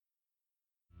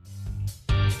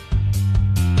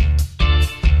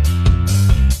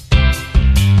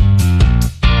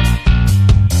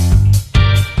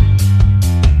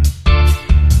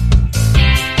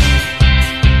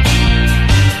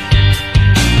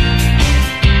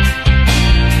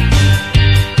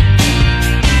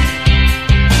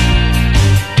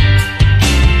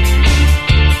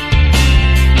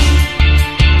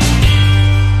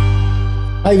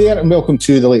Hi there and welcome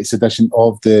to the latest edition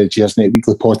of the Gearsnet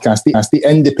Weekly Podcast. That's the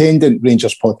independent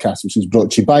Rangers podcast, which is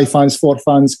brought to you by fans for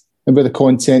fans and where the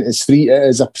content is free. It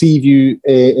is a preview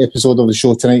episode of the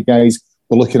show tonight, guys.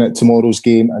 We're looking at tomorrow's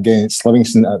game against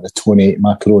Livingston at the Tony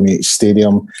Macaroni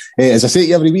Stadium. As I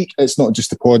say every week, it's not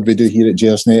just the pod we do here at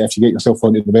Gearsnet. If you get yourself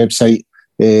onto the website,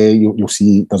 you'll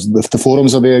see the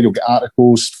forums are there. You'll get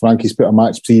articles. Frankie's put a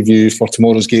match preview for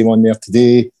tomorrow's game on there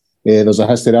today. There's a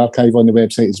history archive on the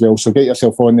website as well, so get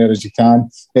yourself on there as you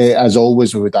can. As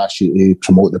always, we would ask you to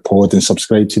promote the pod and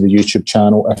subscribe to the YouTube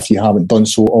channel if you haven't done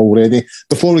so already.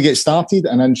 Before we get started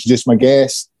and introduce my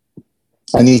guest,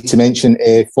 I need to mention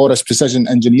Forest Precision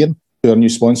Engineering, who are new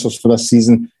sponsors for this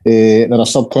season. They're a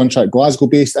subcontract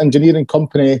Glasgow-based engineering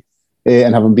company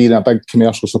and having been a big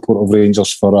commercial support of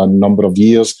Rangers for a number of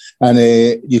years. And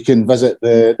you can visit,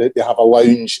 they have a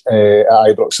lounge at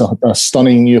Ibrox, a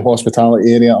stunning new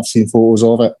hospitality area. I've seen photos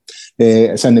of it.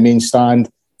 It's in the main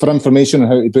stand. For information on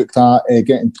how to book that,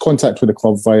 get in contact with the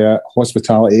club via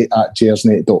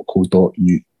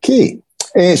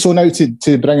hospitality@gearsnet.co.uk. So now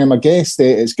to bring in my guest,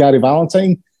 it's Gary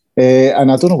Valentine.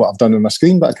 And I don't know what I've done on my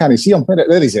screen, but I can't see him.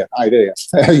 There he's here. Aye, there he is.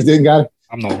 How you doing, Gary?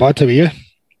 I'm not bad, how are you?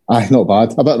 Aye, not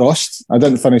bad. A bit rushed. I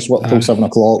didn't finish work till 7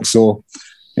 o'clock, so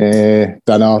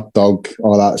dinner, dog,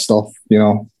 all that stuff, you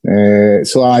know.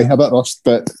 So aye, a bit rushed,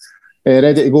 but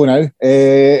ready to go now.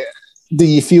 Do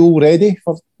you feel ready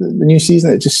for the new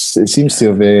season? It seems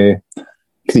to have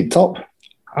creeped up.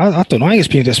 I don't know. I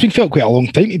think it's been felt quite a long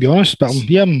time, to be honest. But I'm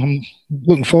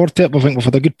looking forward to it. I think we've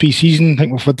had a good pre-season. I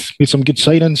think we've made some good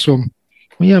signings. So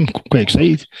I'm quite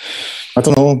excited. I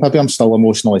don't know. Maybe I'm still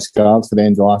emotionally scarred for the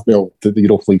end of the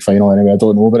Europa League final anyway. I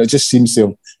don't know, but it just seems to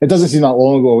have. It doesn't seem that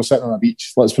long ago. I was sitting on a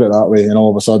beach. Let's put it that way. And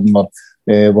all of a sudden we're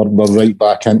right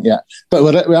back into it. But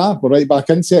we're right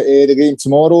back into it. The game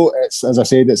tomorrow. It's, as I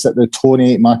said, it's at the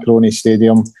Tony Macaroni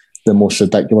Stadium, the most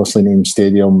ridiculously named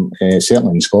stadium,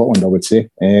 certainly in Scotland, I would say.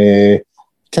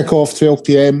 Kick-off 12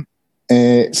 p.m.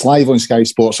 It's live on Sky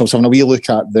Sports. I was having a wee look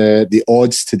at the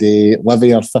odds today.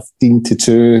 Livy are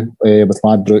 15-2 with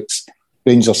Ladbrokes.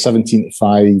 Rangers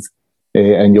 17-5,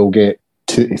 and you'll get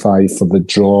 2-5 for the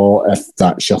draw if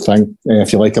that's your thing.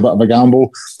 If you like a bit of a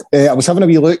gamble. I was having a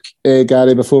wee look,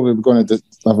 Gary, before we were going to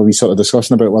have a wee sort of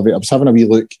discussion about Livy. I was having a wee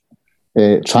look,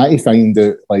 trying to find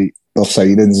out like their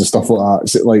signings and stuff like that.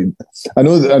 So, like, I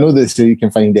know they say you can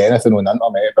find anything on the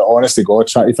internet, but honest to God,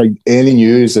 try to find any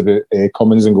news about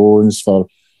comings and goings for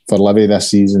Livy this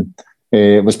season.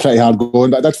 It was pretty hard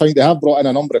going, but I did find they have brought in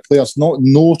a number of players,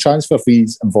 no transfer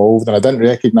fees involved, and I didn't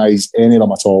recognise any of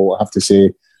them at all, I have to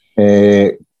say.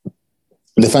 They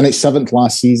finished 7th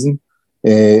last season,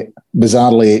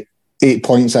 bizarrely 8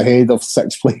 points ahead of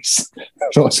 6th place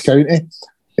Ross County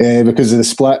because of the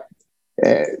split.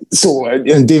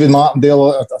 And David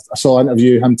Martindale, I saw an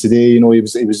interview him today. You know, he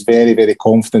was very, very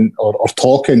confident, or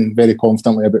talking very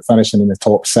confidently about finishing in the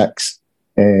top 6.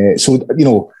 So you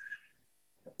know,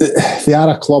 they are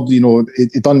a club. You know,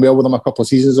 it done well with them a couple of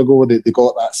seasons ago. They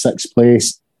got that 6th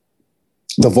place.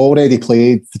 They've already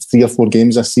played 3 or 4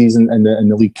 games this season in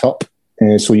the League Cup.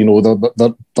 So you know,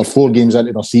 they're 4 games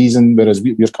into their season, whereas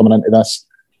we're coming into this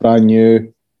brand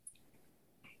new.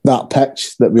 That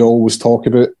pitch that we always talk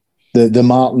about. The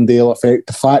Martindale effect,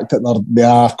 the fact that they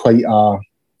are quite a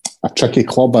tricky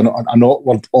club and an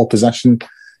awkward opposition,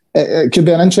 it could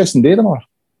be an interesting day tomorrow.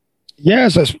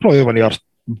 Yes, it's probably one of your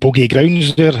bogey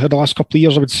grounds there in the last couple of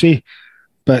years, I would say.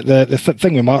 But the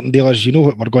thing with Martindale is, you know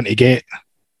what we're going to get.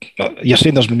 You're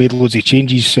saying there's been made loads of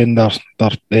changes in their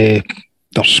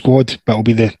squad, but it'll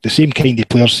be the same kind of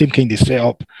players, same kind of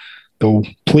setup. They'll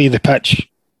play the pitch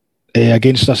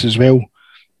against us as well,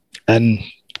 and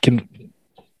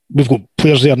we've got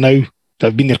players there now that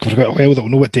have been there for quite a while that will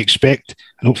know what to expect,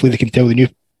 and hopefully they can tell the new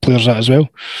players that as well.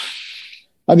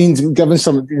 I mean, given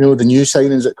some, you know, the new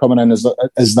signings that are coming in, is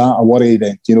that a worry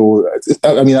then? You know,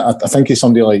 I mean, I think it's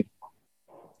somebody like,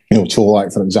 you know,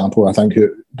 Cholak, for example. I think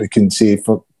we can say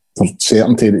for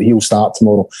certainty that he'll start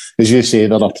tomorrow. As you say,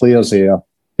 there are players there,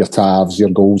 your Tavs, your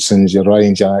Goldsons, your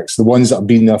Ryan Jacks, the ones that have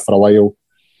been there for a while,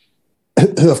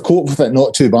 who have coped with it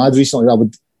not too bad recently.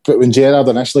 But when Gerrard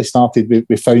initially started,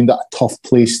 we found that a tough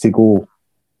place to go.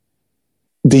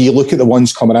 Do you look at the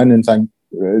ones coming in and think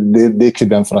they could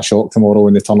be in for a shock tomorrow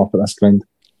when they turn up at this ground?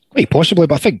 Quite possibly,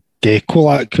 but I think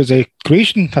Kolak was a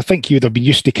Croatian. I think he would have been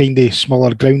used to kind of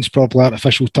smaller grounds, probably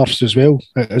artificial turfs as well,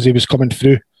 as he was coming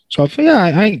through. So, I think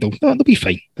they'll be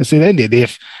fine. It's at the end of the day,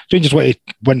 if Rangers want to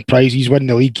win prizes, win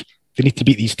the league, they need to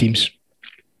beat these teams.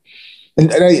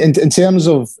 And in terms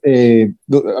of, the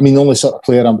only sort of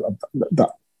player that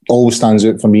always stands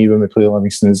out for me when we play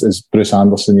Livingston is Bruce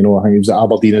Anderson. You know, I think he was at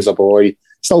Aberdeen as a boy,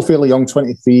 still fairly young,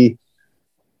 23.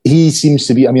 he seems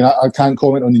to be. I mean, I can't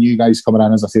comment on the new guys coming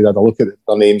in. As I said, I had a look at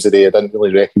their names today. I didn't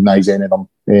really recognise any of them.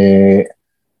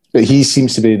 But he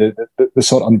seems to be the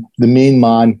sort of the main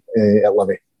man at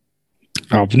Livy.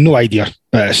 I've no idea,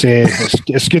 but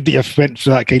it's good that you've went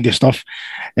through that kind of stuff.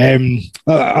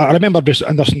 I remember Bruce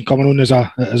Anderson coming on as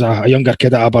a younger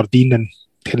kid at Aberdeen, and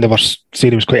they were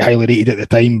saying he was quite highly rated at the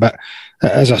time. But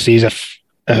as I say, if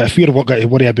we're going to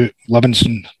worry about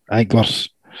Livingston, I think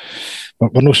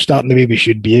we're not starting the way we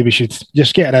should be. We should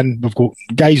just get it in. We've got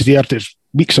guys there that's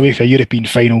weeks away from a European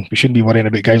final. We shouldn't be worrying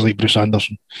about guys like Bruce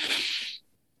Anderson.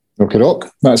 Okay,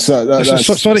 Rock. That's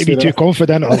sorry to be too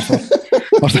confident or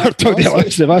talking to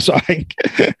Livingston. That's what I think.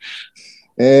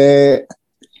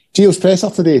 Gio's presser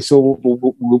today, so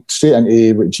we'll straight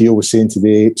into what Gio was saying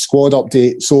today. Squad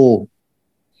update. So,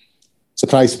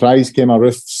 surprise, Kemar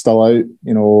Roofe still out.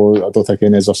 You know, I don't think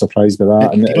any of us are surprised by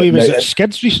that. You know, he was at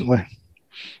Skids recently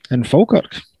in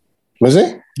Falkirk. Was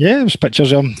he? Yeah, there was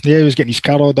pictures of him. Yeah, he was getting his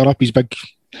car all done up, his big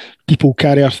people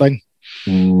carrier thing.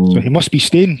 So he must be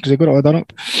staying because he got it all done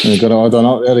up. He got it all done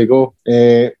up. There you go.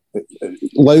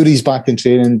 Lowry's back in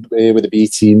training with the B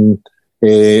team.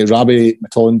 Rabbi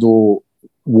Matondo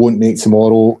won't make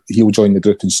tomorrow. He'll join the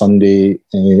group on Sunday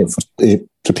for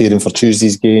preparing for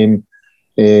Tuesday's game.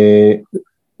 Ridvan's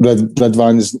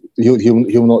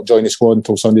he'll not join the squad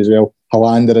until Sunday as well.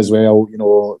 Helander as well. You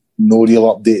know, no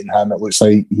real update on him. It looks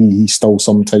like he's still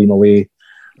some time away.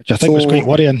 Which I think was quite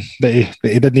worrying that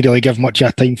he didn't really give much of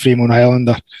a time frame on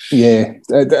Highlander. Yeah,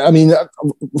 I mean,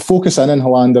 focusing on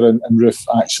Highlander and Roofe,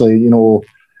 actually, you know,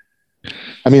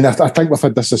 I mean, I think we've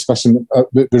had this discussion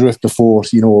with Roofe before.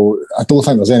 You know, I don't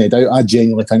think there's any doubt. I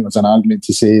genuinely think there's an argument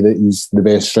to say that he's the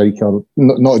best striker,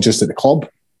 not just at the club,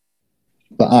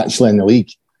 but actually in the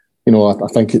league. You know, I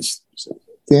think it's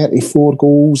 34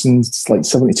 goals in like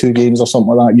 72 games or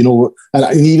something like that. You know,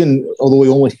 and even although he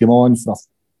only came on for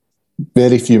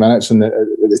very few minutes at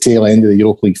the tail end of the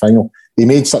Europa League final, he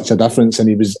made such a difference, and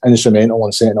he was instrumental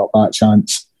in setting up that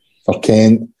chance for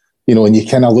Kent. You know, and you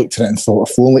kind of looked at it and thought,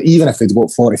 if only, even if they'd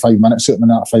got 45 minutes out in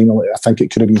that final, I think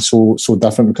it could have been so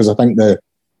different, because I think the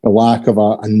lack of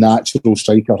a natural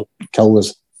striker killed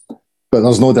us. But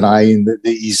there's no denying that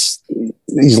his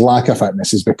lack of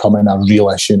fitness is becoming a real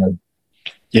issue now.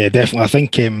 Yeah, definitely. I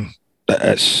think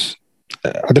it's,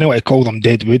 I don't know what to call them,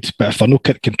 dead wood, but if they're not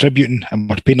contributing and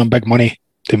we're paying them big money,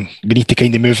 then we need to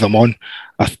kind of move them on.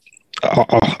 I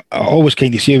always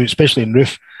kind of say, especially in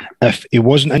Roofe, if he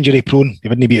wasn't injury prone, he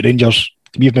wouldn't be at Rangers.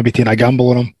 We've maybe taken a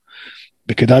gamble on him.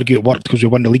 We could argue it worked because we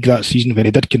won the league that season when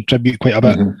he did contribute quite a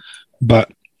bit. Mm-hmm.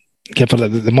 But for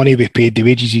the money we paid, the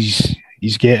wages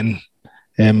he's getting,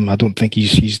 I don't think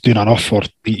he's doing enough, or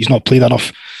he's not played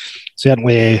enough.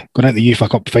 Certainly going into the UEFA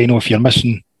Cup final, if you're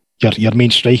missing your main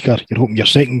striker, you're hoping your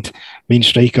second main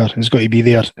striker has got to be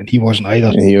there, and he wasn't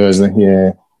either. He wasn't,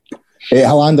 yeah.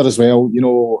 Helander as well, you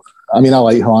know, I mean, I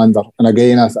like Helander, and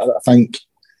again, I think,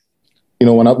 you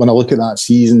know, when I look at that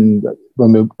season,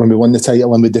 when we won the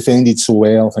title and we defended so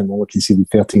well, I think, well, we conceded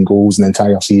 13 goals in the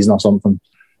entire season or something.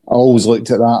 I always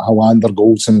looked at that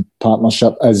Helander-Goldson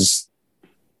partnership as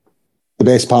the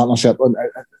best partnership out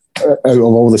of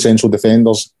all the central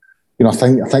defenders. You know, I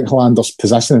think Helander's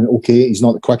positioning, okay, he's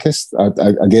not the quickest. I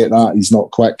get that, he's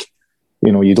not quick.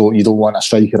 You know, you don't want a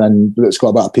striker in that's got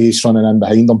a bit of pace running in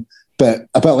behind him. But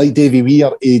a bit like Davy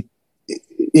Weir, he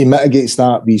mitigates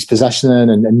that with his positioning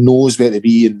and knows where to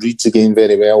be and reads the game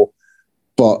very well.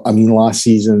 But I mean, last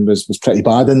season was pretty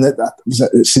bad. And that was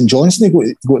at St Johnstone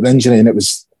he got the injury, and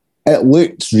it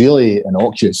looked really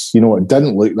innocuous. You know, it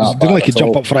didn't look that bad. It didn't like he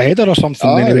jumped up for a header or something.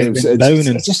 I mean, the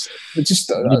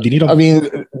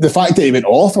fact that he went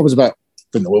off, I was a bit,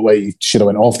 didn't look like he should have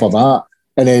went off for that.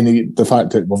 And then the fact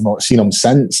that we've not seen him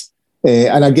since.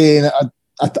 And again,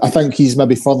 I think he's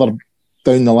maybe further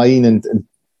down the line than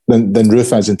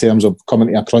Roofe is in terms of coming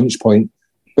to a crunch point.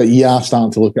 But you are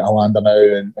starting to look at Helander now,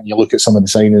 and you look at some of the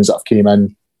signings that have came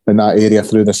in that area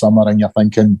through the summer, and you're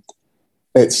thinking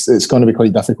it's going to be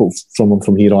quite difficult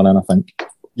from here on in, I think.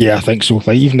 Yeah, I think so.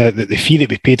 Like, even the fee that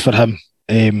we paid for him,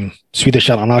 Swedish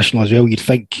international as well, you'd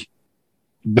think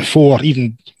before,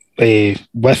 even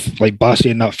with like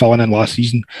Bassey and that filling in last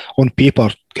season, on paper,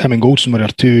 him and Goldson were our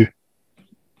two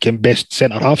best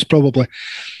centre-halves probably.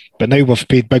 But now we've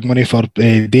paid big money for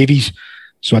Davies,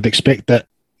 so I'd expect that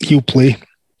he'll play.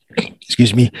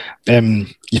 Excuse me.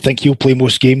 You think he'll play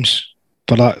most games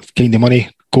for that kind of money?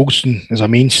 Goldson is a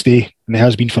mainstay, and he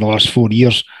has been for the last 4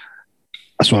 years.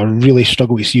 So I really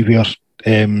struggle to see where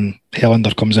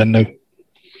Helander comes in now.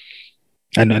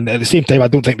 And at the same time, I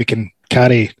don't think we can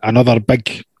carry another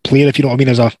big player, if you know what I mean,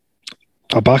 as a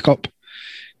backup.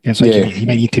 He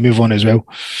might need to move on as well.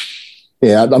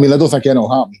 Yeah, I mean, I don't think it'll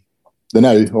happen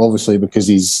now, obviously, because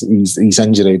he's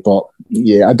injury. But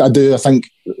yeah, I do. I think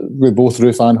with both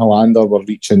Roof and Hollander, we're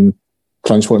reaching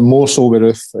crunch point. More so with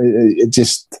Roof.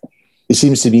 It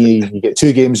seems to me you get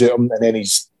 2 games out of him and then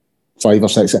he's 5 or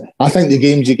 6. I think the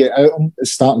games you get out of him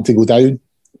is starting to go down.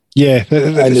 Yeah,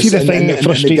 the thing that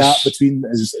frustrates... the gap between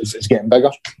is getting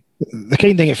bigger. The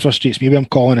kind of thing that frustrates me with him,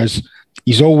 Colin, is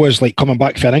he's always like coming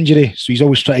back for an injury, so he's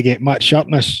always trying to get match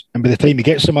sharpness, and by the time he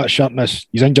gets the match sharpness,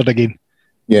 he's injured again.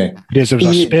 Yeah. Whereas there was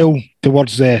a spell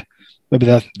towards maybe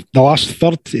the last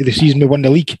third of the season we won the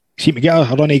league, he seemed to get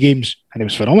a run of games, and it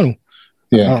was phenomenal.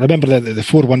 Yeah. I remember the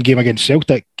 4-1 game against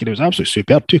Celtic, and it was absolutely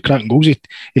superb. 2 cracking goals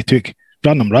he took,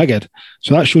 ran them ragged.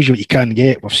 So that shows you what you can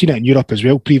get. We've seen it in Europe as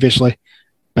well previously,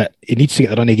 but he needs to get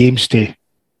the run of games to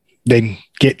then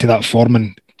get to that form,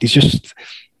 and he's just,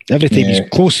 every time he's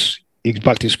close, he's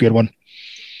back to square one.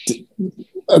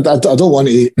 I don't want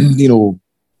to,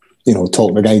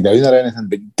 talk the guy down or anything,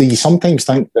 but do you sometimes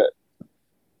think that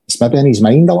it's maybe in his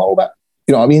mind a little bit?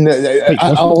 You know what I mean?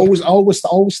 I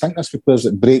always think this with players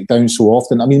that break down so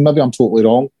often. I mean, maybe I'm totally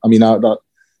wrong. I mean,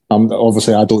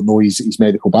 obviously I don't know his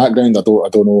medical background. I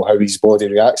don't know how his body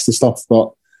reacts to stuff,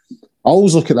 but I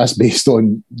always look at this based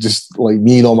on just like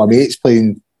me and all my mates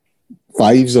playing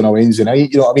fives on a Wednesday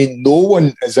night. You know what I mean? No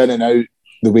one is in and out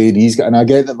the way these guys, and I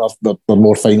get that they're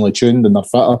more finely tuned and they're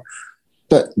fitter,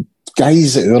 but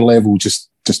guys at our level just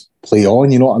play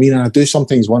on, you know what I mean? And I do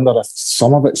sometimes wonder if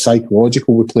some of it's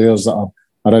psychological with players that are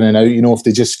in and out, you know, if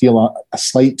they just feel a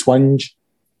slight twinge,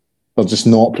 they're just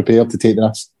not prepared to take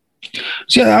this.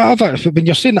 See, when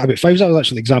you're saying that about fives, that was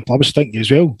actually the example I was thinking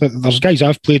as well. There's guys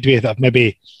I've played with that have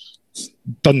maybe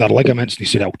done their ligaments and they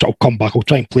said, I'll come back, I'll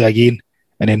try and play again,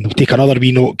 and then they'll take another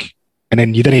wee knock, and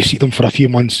then you didn't see them for a few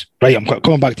months. Right, I'm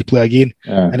coming back to play again.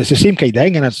 Yeah. And it's the same kind of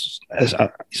thing, and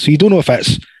so you don't know if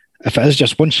it is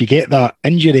just once you get that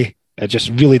injury, it just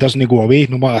really doesn't go away,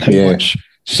 no matter how much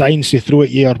science they throw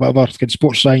at you or whatever,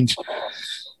 sports science.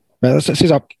 But this is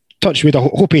a touch wood. I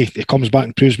hope he comes back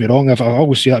and proves me wrong. I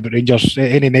always say that about Rangers.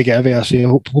 Any negativity, I say, I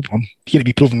hope I'm here to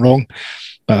be proven wrong.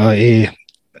 But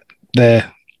the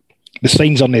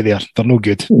signs aren't there. They're no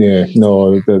good. Yeah,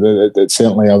 no,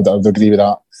 certainly I would agree with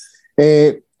that.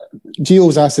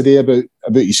 Gio's asked today about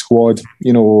his squad.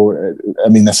 You know, I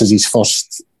mean, this is his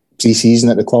first pre-season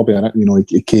at the club. You know,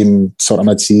 he came sort of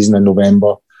mid-season in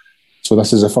November. So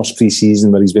this is the first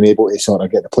pre-season where he's been able to sort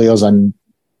of get the players in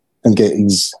and get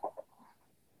his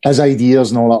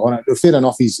ideas and all that on it. Fair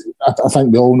enough, I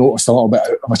think we all noticed a little bit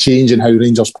of a change in how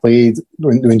Rangers played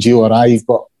when Gio arrived,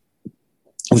 but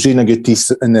I was reading a good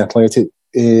piece in the Athletic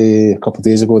a couple of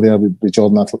days ago there with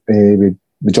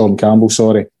Jordan Campbell,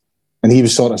 and he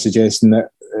was sort of suggesting that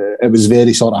it was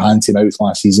very sort of hand-to-mouth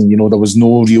last season. You know, there was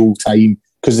no real time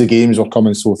because the games were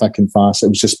coming so thick and fast. It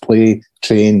was just play,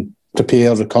 train,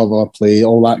 prepare, recover, play,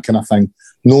 all that kind of thing.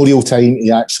 No real time to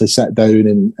actually sit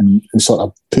down and sort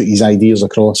of put his ideas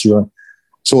across. You know?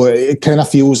 So it kind of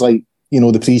feels like, you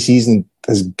know, the pre-season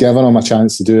has given him a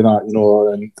chance to do that. You know,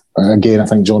 and again, I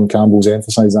think John Campbell's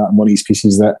emphasised that in one of his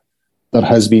pieces, that there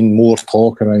has been more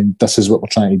talk around this is what we're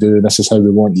trying to do, this is how we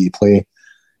want you to play.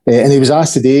 And he was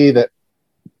asked today that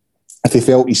if he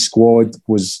felt his squad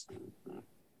was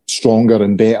stronger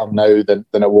and better now than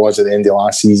it was at the end of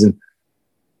last season.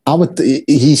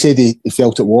 He said he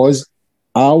felt it was.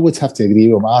 I would have to agree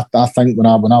with him. I think when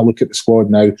I look at the squad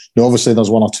now, obviously there's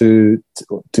one or two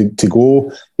to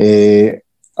go.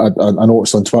 I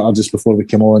noticed on Twitter just before we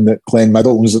came on that Glenn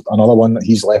Middleton's another one that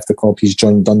he's left the club. He's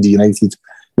joined Dundee United.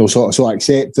 You know, so I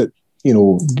accept that, you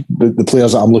know, the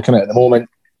players that I'm looking at the moment,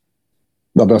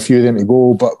 there'll be a few of them to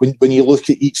go. But when you look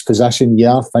at each position, you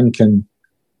are thinking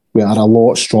we are a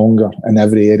lot stronger in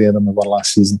every area than we were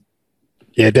last season.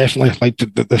 Yeah, definitely. Like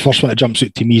the first one that jumps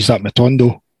out to me is that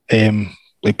Matondo.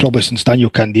 Like probably since Daniel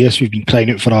Candeias, we've been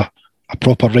crying out for a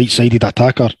proper right-sided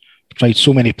attacker. We've tried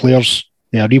so many players,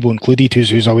 Aribo included,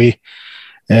 who's away.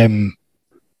 We've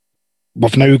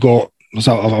now got.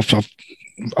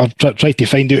 I've tried to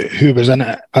find out who was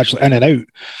actually in and out,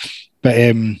 but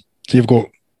so you've got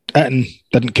Itten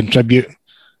didn't contribute.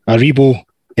 Aribo,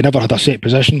 he never had a set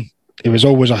position. He was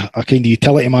always a kind of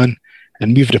utility man,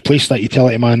 and we've replaced that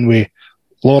utility man with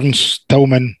Lawrence,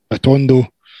 Tillman, Matondo,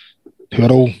 who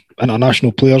are all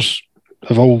international players,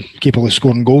 have all capable of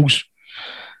scoring goals.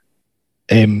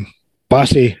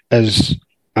 Bassey is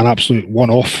an absolute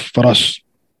one-off for us,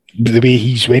 the way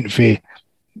he's went for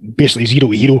basically 0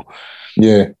 to hero.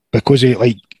 Yeah. Because he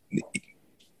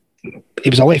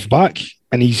was a left back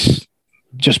and he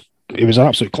was an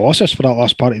absolute colossus for that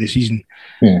last part of the season.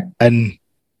 Yeah. And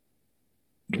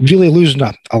really losing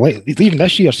even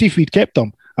this year, see if we'd kept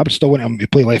him, I would still want him to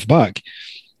play left back.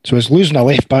 So is losing a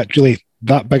left back really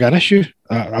that big an issue?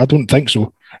 I don't think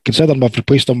so. Considering I've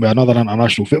replaced him with another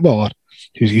international footballer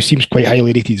who seems quite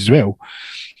highly rated as well.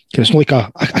 Because it's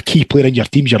not like a key player in your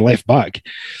team's your left back.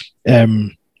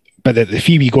 But the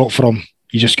fee we got from him,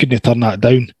 you just couldn't turn that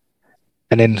down.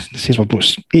 And then it says we've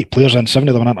brought 8 players in, 7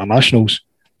 of them are internationals,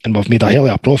 and we've made a hell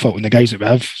of a profit when the guys that we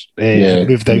have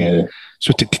moved out. Yeah.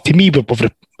 So to me,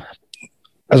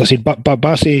 as I said,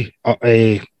 Bassey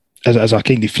is a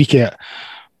kind of freak out,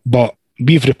 but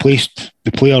we've replaced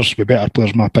the players with better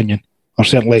players, in my opinion, or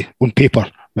certainly on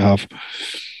paper we have.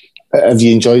 Have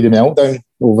you enjoyed the meltdown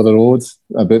over the road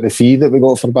about the fee that we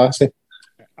got for Bassey?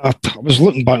 I was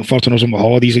looking back and forth when I was on my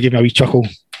holidays. It gave me a wee chuckle.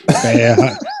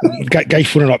 Guy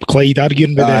phoning up Clyde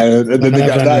arguing with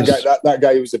that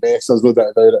guy was the best. There's no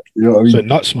doubt about it. You know what I mean? So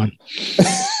nuts, man.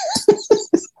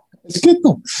 It's good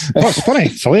though. It's funny.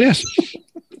 It's hilarious.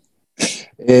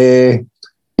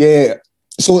 Yeah.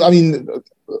 So I mean,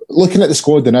 looking at the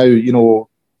squad now, you know,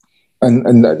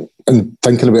 and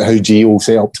thinking about how Gio will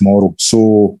set up tomorrow.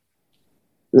 So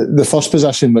the first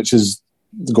position, which is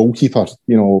the goalkeeper,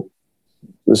 you know,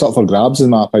 it's up for grabs in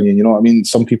my opinion. You know what I mean?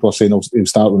 Some people are saying he'll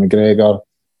start with McGregor.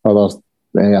 Others,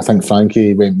 I think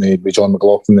Frankie went with John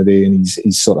McLaughlin today, and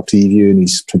he's sort of previewing,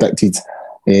 he's predicted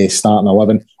starting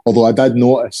 11. Although I did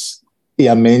notice he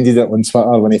amended it on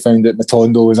Twitter when he found out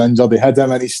Matondo was injured. He had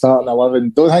him in his starting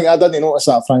 11. I didn't notice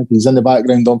that, Frankie. He's in the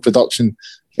background on production.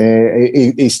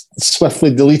 He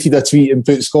swiftly deleted a tweet and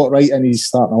put Scott Wright in his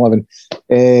starting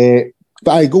 11.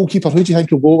 But goalkeeper, who do you think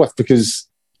he'll go with? Because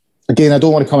again, I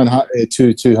don't want to come in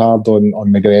too hard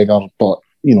on McGregor, but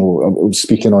you know, I was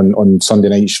speaking on Sunday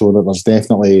night show that there was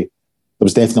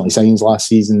definitely signs last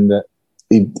season that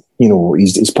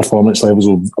his performance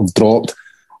levels have dropped.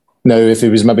 Now, if he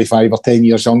was maybe 5 or 10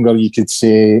 years younger, you could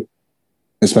say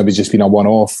it's maybe just been a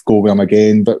one-off. Go with him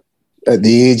again, but at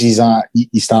the age he's at,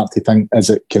 you start to think, is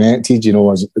it connected? You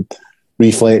know, is it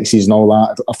reflexes and all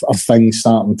that? Are things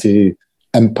starting to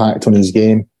impact on his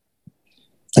game?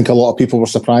 I think a lot of people were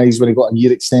surprised when he got a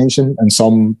year extension, and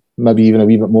some maybe even a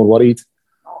wee bit more worried.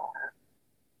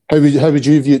 How would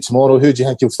you view it tomorrow? Who do you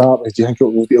think he'll start with? Do you think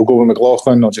he'll go with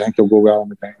McLaughlin, or do you think he'll go with Alan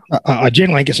McGregor? I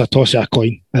generally think it's a toss of a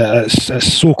coin.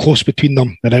 It's so close between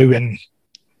them now, and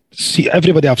see,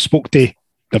 everybody I've spoke to,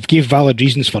 they've gave valid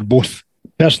reasons for both.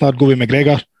 Personally, I'd go with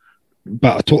McGregor,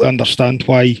 but I totally understand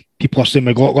why people are saying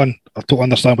McLaughlin. I totally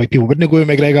understand why people wouldn't go with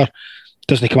McGregor.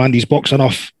 Doesn't he command his box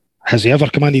enough? Has he ever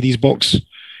commanded his box?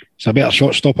 He's a better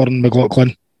shot stopper than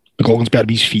McLaughlin. McLaughlin's better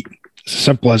with his feet. It's as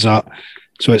simple as that.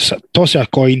 So it's a toss of a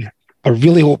coin. I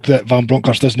really hope that Van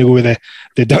Bronckhorst doesn't go with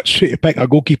the Dutch to pick a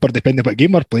goalkeeper depending on what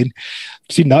game we're playing.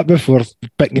 I've seen that before,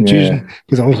 picking and choosing.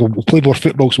 Because we'll play more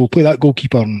football, so we'll play that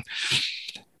goalkeeper.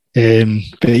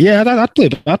 But yeah, I'd play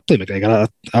McGregor.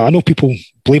 I know people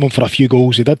blame him for a few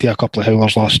goals. He did take a couple of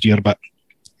howlers last year, but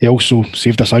he also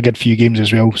saved us a good few games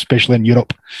as well, especially in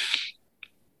Europe.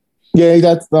 Yeah, he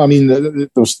did. I mean, there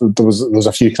was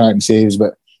a few cracking saves,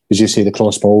 but as you say, the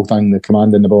cross ball thing, the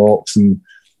command in the box, and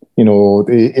you know,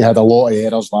 he had a lot of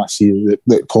errors last year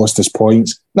that cost us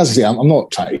points. And as I say, I'm not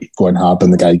trying to go in hard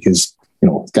on the guy because you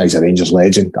know, the guy's a Rangers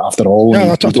legend after all.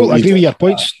 Yeah, I totally agree with your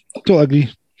points. Totally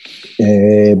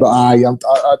agree. But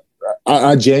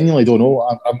I genuinely don't know.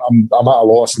 I'm at a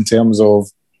loss in terms of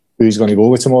who's going to go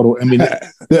with tomorrow. I mean,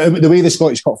 the way the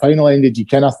Scottish Cup final ended, you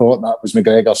kind of thought that was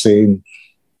McGregor saying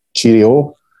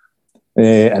cheerio.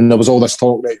 And there was all this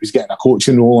talk that he was getting a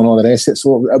coaching role and all the rest of it.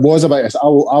 So it was about it. I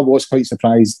was quite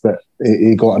surprised that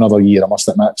he got another year, I must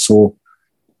admit. So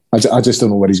I just don't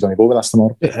know where he's going to go with us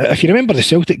tomorrow. If you remember the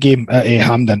Celtic game at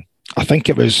Hampden, I think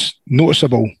it was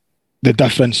noticeable the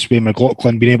difference with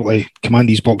McLaughlin being able to command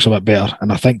his box a bit better.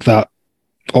 And I think that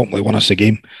ultimately won us the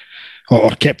game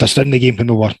or kept us in the game when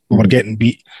we were getting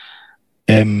beat.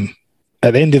 At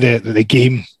the end of the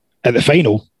game, at the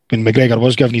final, when McGregor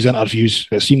was giving his interviews,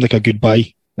 it seemed like a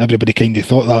goodbye. Everybody kind of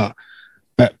thought that.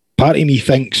 But part of me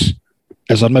thinks,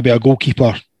 is there maybe a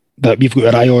goalkeeper that we've got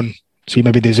an eye on, say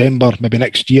maybe December, maybe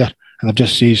next year, and it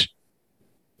just says,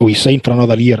 oh, he's signed for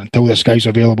another year until this guy's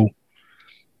available.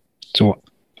 So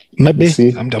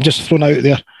maybe, I'm just throwing out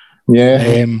there.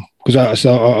 Yeah. Because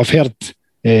I've heard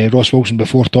Ross Wilson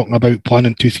before talking about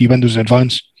planning 2-3 windows in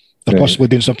advance. They're possibly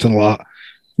doing something like that.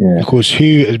 Yeah. Because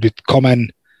who would come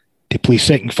in to play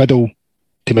second fiddle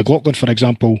to McLaughlin, for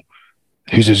example,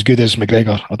 who's as good as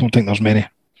McGregor? I don't think there's many.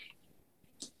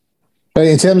 But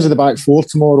in terms of the back four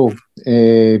tomorrow,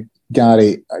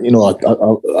 Gary, you know,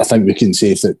 I think we can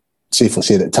safely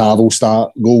say that Tav will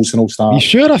start, Goals will start. Are you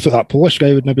sure? I thought that Polish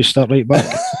guy would maybe start right back.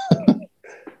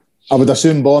 I would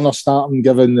assume Bonner's starting,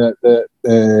 given that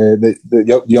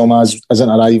that Yilmaz isn't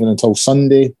arriving until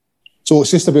Sunday. So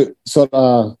it's just about sort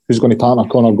of who's going to partner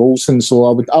Connor Goldson.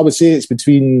 So I would say it's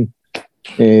between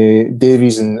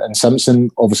Davies and Simpson.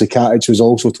 Obviously, Katic was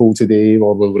also told today,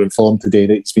 or we were informed today,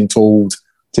 that he's been told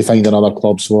to find another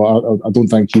club. So I don't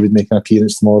think he would make an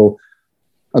appearance tomorrow.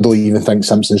 I don't even think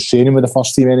Simpson's training with the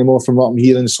first team anymore from what I'm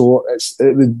hearing. So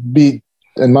it would be,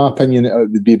 in my opinion, it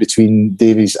would be between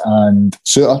Davies and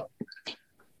Souttar.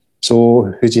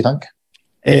 So who do you think?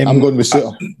 I'm going with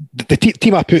Souttar. The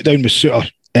team I put down was Souttar.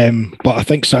 But I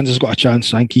think Sands has got a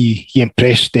chance. I think he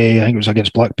impressed. I think it was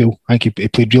against Blackpool. I think he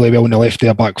played really well in the left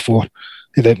there, back four.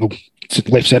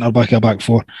 Left centre back, back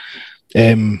four.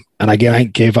 And again, I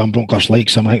think Van Bronckhorst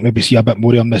likes him. I think maybe see a bit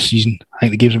more of him this season. I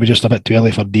think the games will be just a bit too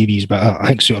early for Davies, but I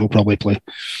think Souttar will probably play.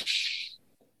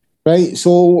 Right.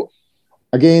 So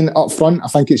again, up front, I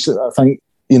think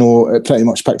it pretty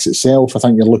much picks itself. I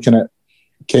think you're looking at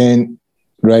Kent,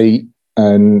 Wright,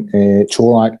 and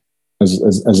Cholak as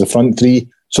the front three.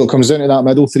 So it comes down to that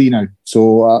middle three now.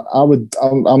 So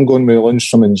I'm going with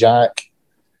Lundstram and Jack,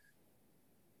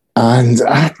 and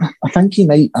I think he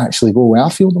might actually go with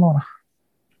Arfield tomorrow.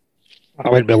 I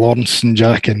went with Lawrence and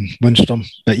Jack and Lundstram,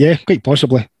 but yeah, quite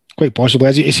possibly.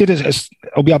 As you said,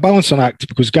 it'll be a balancing act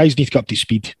because guys need to get up to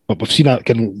speed. But we've seen that.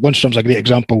 Lundstram's a great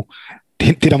example.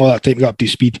 Take him all that time to get up to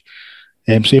speed.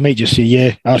 So you might just say,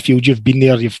 yeah, Arfield, you've been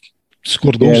there, you've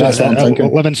scored goals. Yeah, that's what I'm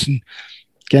thinking. Livingston,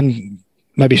 again,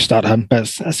 maybe start him.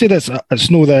 But I say it's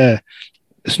no the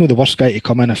worst guy to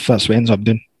come in if that's what ends up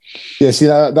doing. Yeah, see,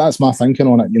 that's my thinking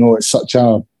on it. It's such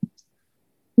a,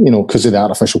 because of the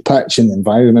artificial pitch and the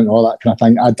environment and all that kind of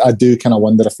thing. I do kind of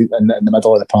wonder if in the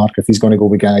middle of the park, if he's going to go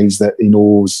with guys that he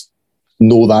know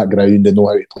that ground and know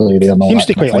how to play there. And all seems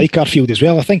to quite like Arfield as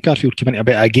well. I think Arfield came into a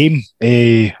bit of a game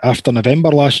after November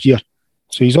last year.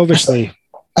 So he's obviously...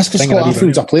 That's because Scott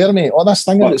Arfield's a player, mate. Oh, this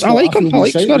thing about Scott Arfield. I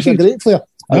like Scott Arfield. He's a great player.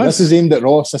 This is aimed at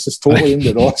Ross. This is totally aimed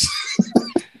at Ross.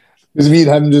 Because me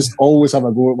and him just always have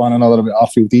a go at one another about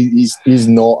Arfield. He's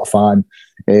not a fan.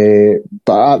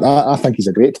 But I think he's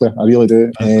a great player. I really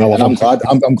do. And I'm glad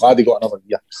he got another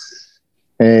year.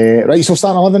 Right, so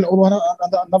starting 11. I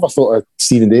never thought of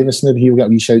Stephen Davis. Maybe he'll get a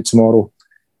wee shout tomorrow.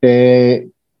 I've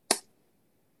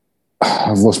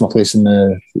lost my place in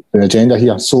the agenda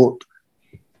here. So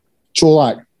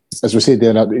Cholak, as we said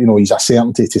there, he's a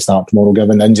certainty to start tomorrow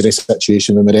given the injury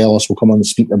situation with Morelos. We'll come on and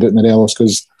speak about Morelos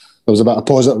because there was a bit of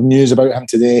positive news about him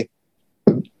today.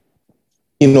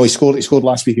 He scored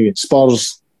last week against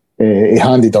Spurs. He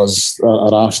handed us a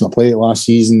rational play last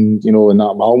season, in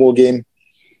that Malmo game.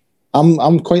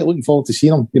 I'm quite looking forward to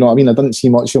seeing him. I didn't see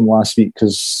much of him last week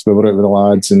because we were out with the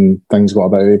lads and things got a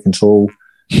bit out of control.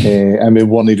 And we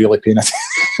weren't really paying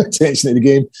attention to the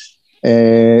game.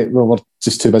 We were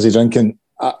just too busy drinking.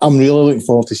 I'm really looking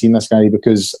forward to seeing this guy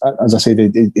because, as I said,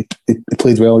 he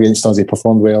played well against us. He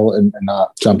performed well in that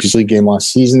Champions League game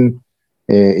last season.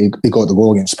 He got the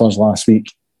goal against Spurs last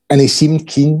week. And he seemed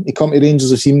keen. He come to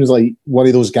Rangers. He seems like one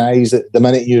of those guys that the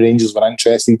minute you Rangers were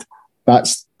interested,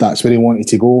 that's where he wanted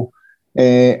to go.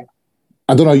 I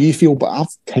don't know how you feel, but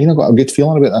I've kind of got a good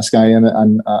feeling about this guy,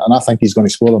 and I think he's going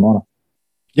to score tomorrow.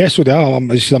 Yeah, so they are.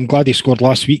 I'm glad he scored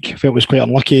last week. I felt it was quite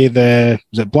unlucky.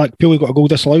 Was it Blackpool? He got a goal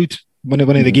disallowed. One of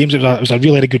the games. It was a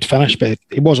really good finish, but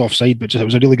it was offside. But it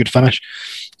was a really good finish.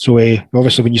 So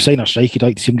obviously, when you sign a strike, you'd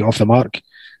like to see him get off the mark.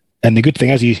 And the good thing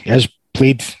is he has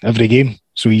played every game,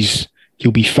 so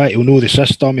he'll be fit. He'll know the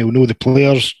system. He'll know the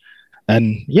players.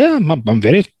 And yeah, I'm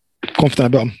very confident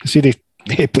about him. I see they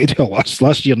played well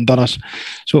last year and done us.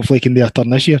 So hopefully he can do a turn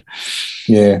this year.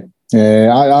 Yeah,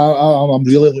 I'm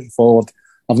really looking forward.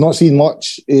 I've not seen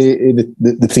much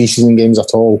the pre-season games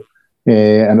at all.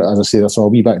 And as I said, I saw a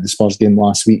wee bit of the Spurs game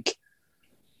last week.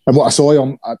 And what I saw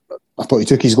him, I thought he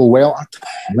took his goal well. I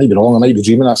might be wrong, I might be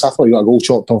dreaming that. I thought he got a goal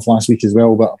chopped off last week as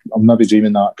well, but I'm maybe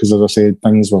dreaming that because, as I said,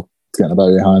 things were getting a bit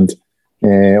out of hand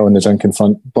on the drinking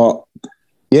front. But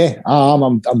yeah,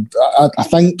 I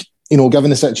think,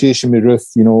 given the situation with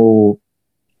Ruth, the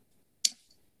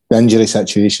injury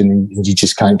situation, you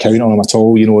just can't count on him at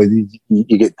all.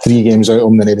 You get 3 games out of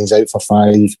him and then he's out for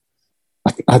 5.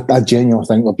 I genuinely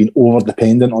think we've been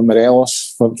over-dependent on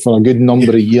Morelos for a good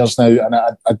number of years now, and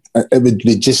it would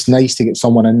be just nice to get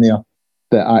someone in there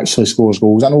that actually scores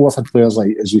goals. I know we've had players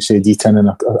like, as you say, D10 and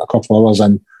a couple of others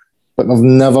in, but they've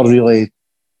never really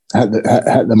hit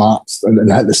the marks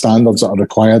and hit the standards that are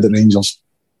required at Rangers.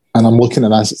 And I'm looking at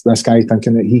this guy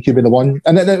thinking that he could be the one.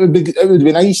 And it would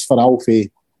be nice for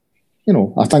Alfie.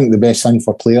 I think the best thing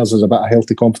for players is a bit of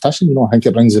healthy competition. I think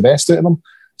it brings the best out of them.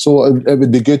 So it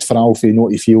would be good for Alfie not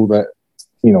to feel that,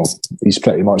 he's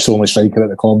pretty much the only striker at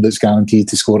the club that's guaranteed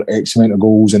to score X amount of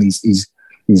goals and he's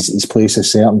his place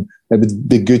is certain. It would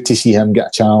be good to see him get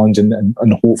a challenge and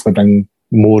hopefully bring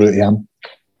more out of him.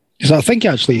 Because I think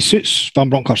actually it suits Van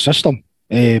Bronckhorst's system,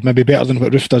 maybe better than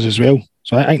what Roof does as well.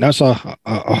 So I think that's a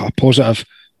positive,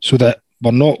 so that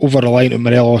we're not over-reliant on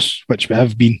Morelos, which we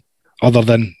have been, other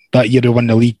than that year we won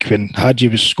the league when Hadji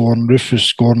was scoring, Roof was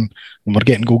scoring, and we're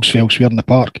getting goals for elsewhere in the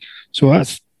park. So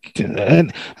that's...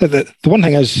 And the one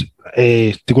thing is,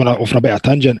 to go off on a bit of a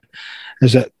tangent,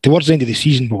 is that towards the end of the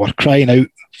season we were crying out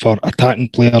for attacking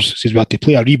players. Says we had to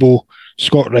play Aribo,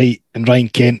 Scott Wright and Ryan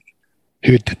Kent,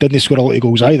 who didn't score a lot of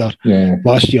goals either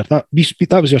last year. That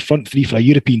was their front three for a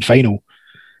European final.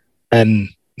 And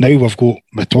now we've got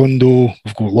Matondo,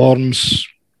 we've got Lawrence,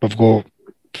 we've got,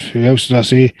 who else did I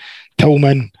say?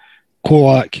 Tillman,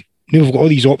 Kolak. Now we've got all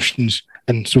these options.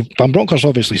 And so Van Bronckhorst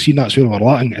obviously seen that's where we're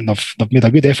lacking, and they've made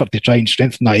a good effort to try and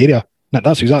strengthen that area. And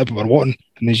that's exactly what we're wanting.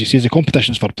 And as you say, the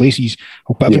competition's for places.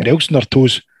 We'll put everybody else on their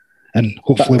toes, and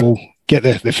hopefully we'll get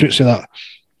the fruits of that.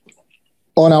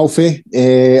 On Alfie,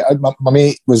 my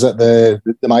mate was at the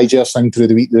Migers thing through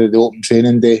the week, the open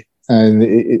training day, and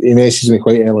he messaged me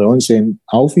quite early on saying,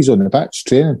 Alfie's on the pitch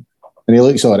training, and he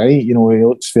looks all right, he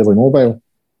looks fairly mobile.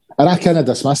 And I kind of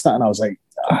dismissed it, and I was like,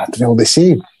 they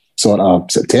say sort of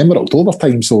September, October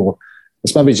time, so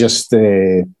it's maybe just,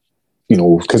 because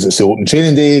it's the open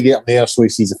training day, get up there so he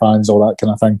sees the fans, all that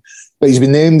kind of thing. But he's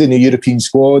been named in the European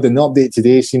squad, and the update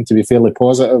today seemed to be fairly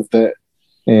positive that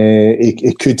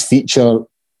it could feature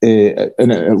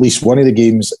in at least one of the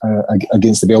games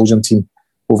against the Belgian team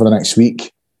over the next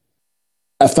week.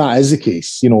 If that is the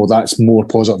case, that's more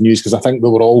positive news, because I think we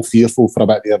were all fearful for a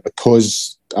bit there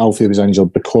because Alfie was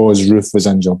injured, because Roof was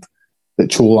injured, that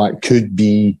Čolak could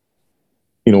be,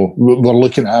 we're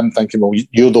looking at him thinking, well,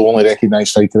 you're the only recognised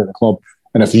striker at the club,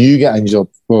 and if you get injured,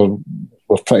 we're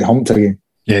pretty humped again.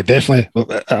 Yeah, definitely.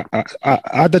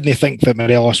 I didn't think that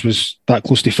Morelos was that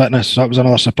close to fitness. That was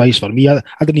another surprise for me. I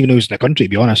didn't even know he was in the country, to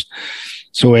be honest.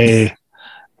 So, totally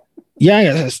right.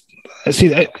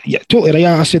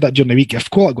 I said that during the week. If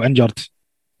Kolak got injured,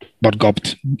 we're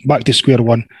gubbed. Back to square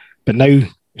one. But now,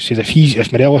 says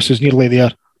if Morelos is nearly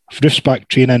there, if Roof's back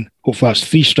training, hopefully that's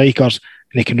 3 strikers,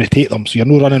 and they can rotate them. So you're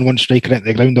not running one striker into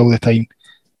the ground all the time.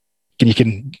 And you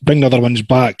can bring the other ones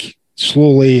back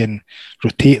slowly and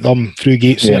rotate them through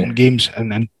certain games,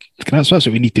 and that's what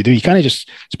we need to do. You can't just,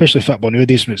 especially football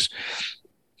nowadays, when it's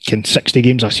 60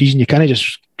 games a season, you can't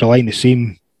just rely on the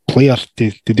same player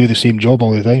to do the same job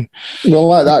all the time. Well,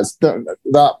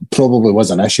 that probably was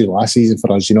an issue last season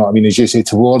for us. As you say,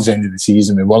 towards the end of the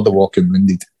season, we were the walking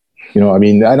wounded.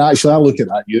 And actually, I look at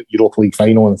that Europa League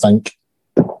final and think,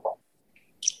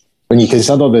 when you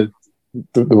consider that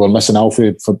they were missing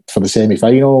Alfie for the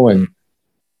semi-final, and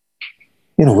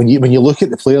when you look at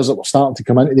the players that were starting to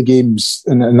come into the games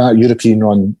in that European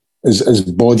run, as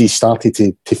bodies started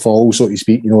to fall, so to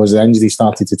speak, as the injuries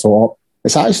started to top up,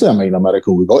 it's actually a minor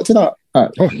miracle we got to that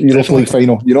Europa League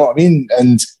final. You know what I mean?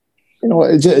 And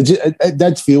it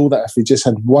did feel that if we just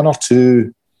had 1 or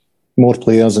 2 more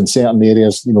players in certain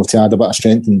areas, to add a bit of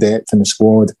strength and depth in the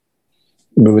squad,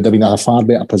 we would have been in a far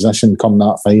better position come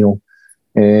that final.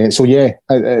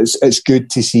 It's good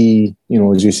to see,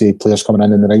 as you say, players coming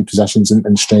in the right positions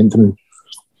and strengthening.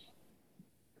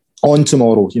 On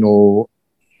tomorrow,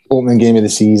 opening game of the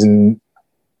season,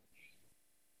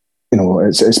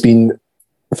 it's been,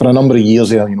 for a number of years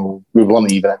there, we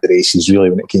weren't even at the races really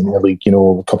when it came to the league.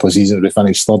 A couple of seasons we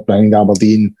finished third behind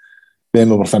Aberdeen, then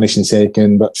we were finishing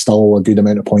second, but still a good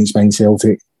amount of points behind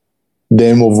Celtic.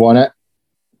 Then we've won it,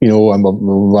 and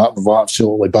we've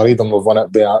absolutely buried them. We've won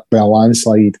it by a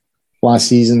landslide. Last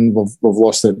season, we've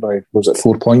lost it by,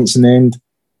 4 points in the end?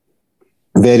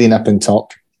 Very nip and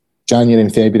tuck. January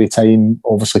and February time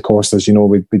obviously cost us.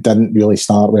 We didn't really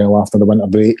start well after the winter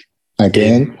break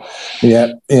again.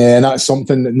 Yeah, and that's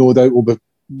something that no doubt will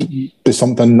be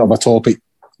something of a topic,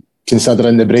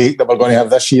 considering the break that we're going to have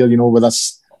this year, with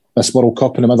this World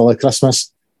Cup in the middle of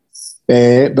Christmas.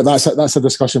 But that's a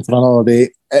discussion for another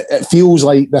day. It feels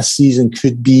like this season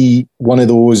could be one of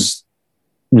those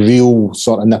real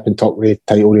sort of nip and tuck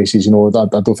title races. I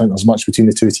don't think there's much between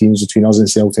the 2 teams, between us and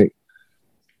Celtic.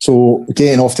 So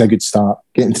getting off to a good start,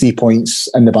 getting 3 points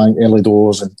in the bank early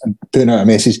doors, and putting out a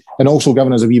message, and also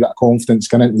giving us a wee bit of confidence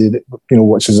going into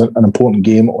which is an important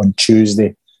game on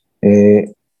Tuesday.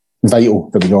 Vital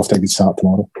that we get off to a good start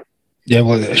tomorrow. Yeah,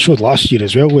 well, it showed last year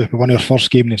as well. We won our first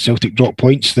game and Celtic dropped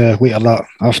points later that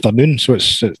afternoon. So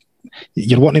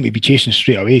you're wanting to be chasing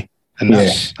straight away, and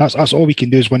that's all we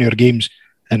can do is win our games,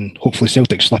 and hopefully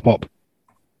Celtic slip up.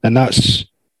 And that's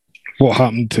what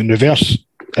happened in reverse.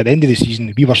 At the end of the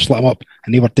season, we were slitting up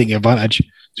and they were taking advantage.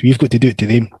 So we've got to do it to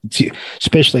them.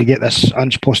 Especially get this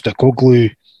Ange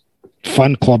Postecoglou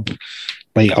fan club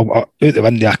like out the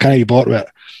window. I can't be bought with it.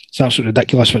 It's absolutely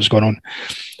ridiculous what's going on.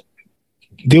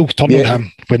 They'll turn on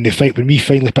him when we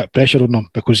finally put pressure on him,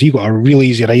 because he got a really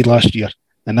easy ride last year,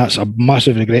 and that's a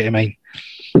massive regret of mine.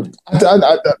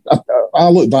 I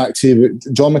look back to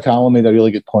John McCallum made a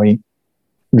really good point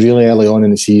really early on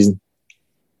in the season.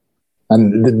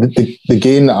 And the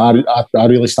game that I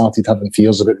really started having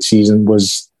fears about the season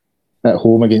was at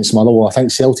home against Motherwell. I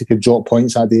think Celtic had dropped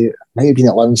points that day. It might have been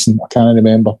at Livingston, I can't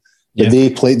remember. But they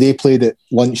played at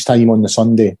lunchtime on the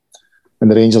Sunday,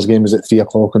 and the Rangers game was at 3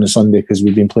 o'clock on the Sunday because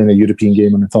we'd been playing a European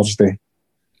game on the Thursday.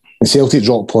 And Celtic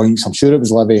dropped points. I'm sure it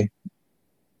was Livy.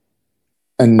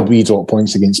 And we dropped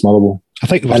points against Motherwell. I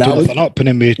think we were 2-0 up and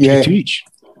then we 2-2 each.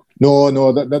 No,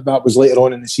 that was later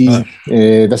on in the season.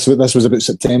 This was about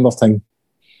September time.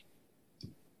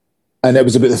 And it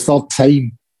was about the third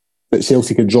time that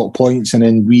Celtic had dropped points, and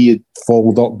then we had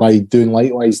followed up by doing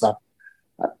likewise. That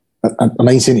I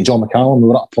mind saying to John McCallum, we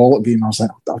were at a Pollock game, I was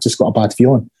like, I've just got a bad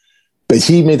feeling. But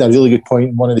he made a really good point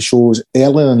in one of the shows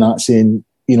earlier than that, saying,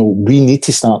 we need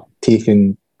to start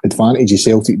taking advantage of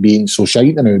Celtic being so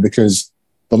shite now, because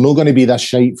they're not going to be this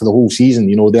shite for the whole season.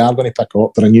 They are going to pick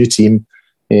up. They're a new team.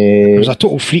 It was a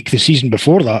total freak the season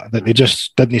before that they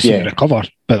just didn't seem to recover.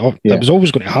 But that was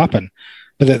always going to happen.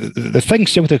 But the thing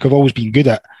Celtic have always been good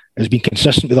at is being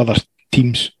consistent with other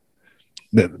teams.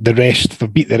 The rest,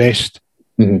 they've beat the rest.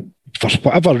 Mm-hmm. For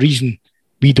whatever reason,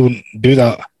 we don't do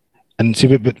that. And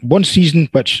so, but one season,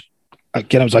 which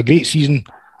again, it was a great season,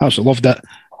 I absolutely loved it,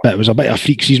 but it was a bit of a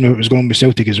freak season when it was going on with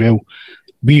Celtic as well.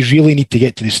 We really need to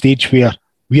get to the stage where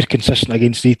we're consistent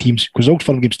against the teams, because Old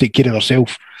Firm games take care of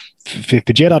themselves. If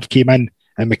Gerrard came in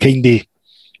and we kind of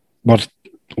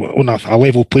were on a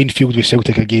level playing field with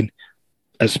Celtic again,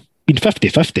 it's been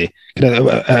 50-50.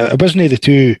 It wasn't the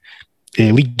two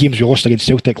league games we lost against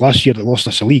Celtic last year that lost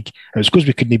us a league. It was because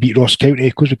we couldn't beat Ross County,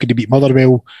 because we couldn't beat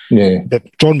Motherwell,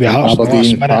 drawn with Hearts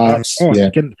in the last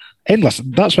minute. Endless.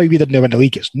 That's why we didn't win the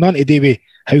league. It's nothing to do with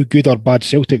how good or bad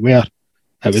Celtic were.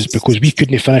 It was because we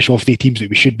couldn't finish off the teams that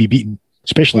we should be beating,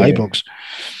 especially Ibrox.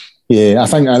 Yeah, I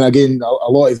think, and again, a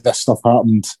lot of this stuff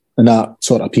happened in that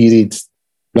sort of period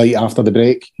right after the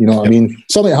break. You know what I mean?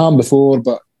 Something happened before,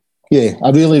 but yeah,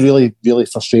 a really, really, really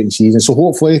frustrating season. So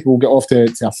hopefully we'll get off to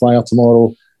a flyer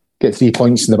tomorrow, get 3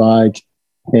 points in the bag,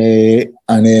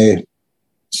 and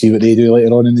see what they do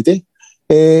later on in the day.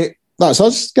 That's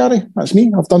us, Gary. That's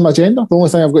me. I've done my agenda. The only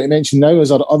thing I've got to mention now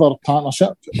is our other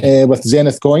partnership with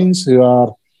Zenith Coins, who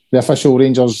are the official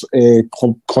Rangers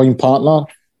club coin partner.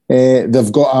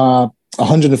 They've got a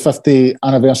 150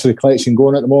 anniversary collection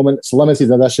going at the moment. It's a limited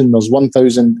edition. There's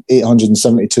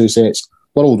 1,872 sets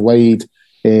worldwide.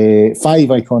 5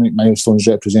 iconic milestones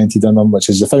represented in them, which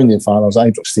is the founding fathers,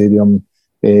 Ibrox Stadium,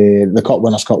 the Cup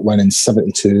Winners' Cup win in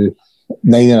 72,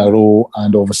 9 in a row,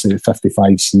 and obviously the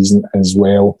 55 season as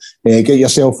well. Get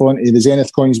yourself onto the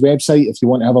Zenith Coins website if you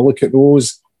want to have a look at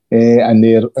those. And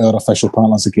they're our official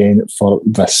partners again for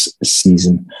this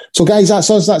season. So guys, that's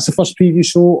us. That's the first preview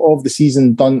show of the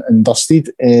season done and dusted.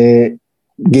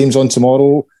 Games on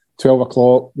tomorrow, 12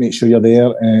 o'clock. Make sure you're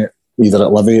there, either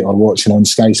at Livy or watching on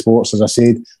Sky Sports, as I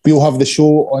said. We'll have the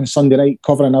show on Sunday night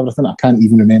covering everything. I can't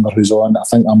even remember who's on. I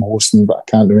think I'm hosting, but I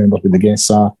can't remember who the guests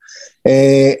are.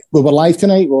 We were live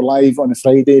tonight. We're live on a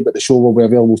Friday, but the show will be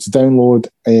available to download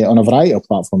on a variety of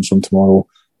platforms from tomorrow,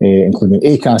 including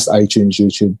Acast, iTunes,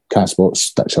 YouTube, Castbox,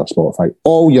 Stitcher, Spotify,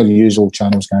 all your usual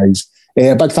channels, guys.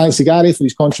 A big thanks to Gary for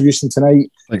his contribution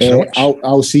tonight. Thanks so much.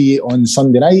 I'll see you on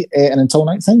Sunday night, and until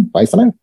next time, bye for now.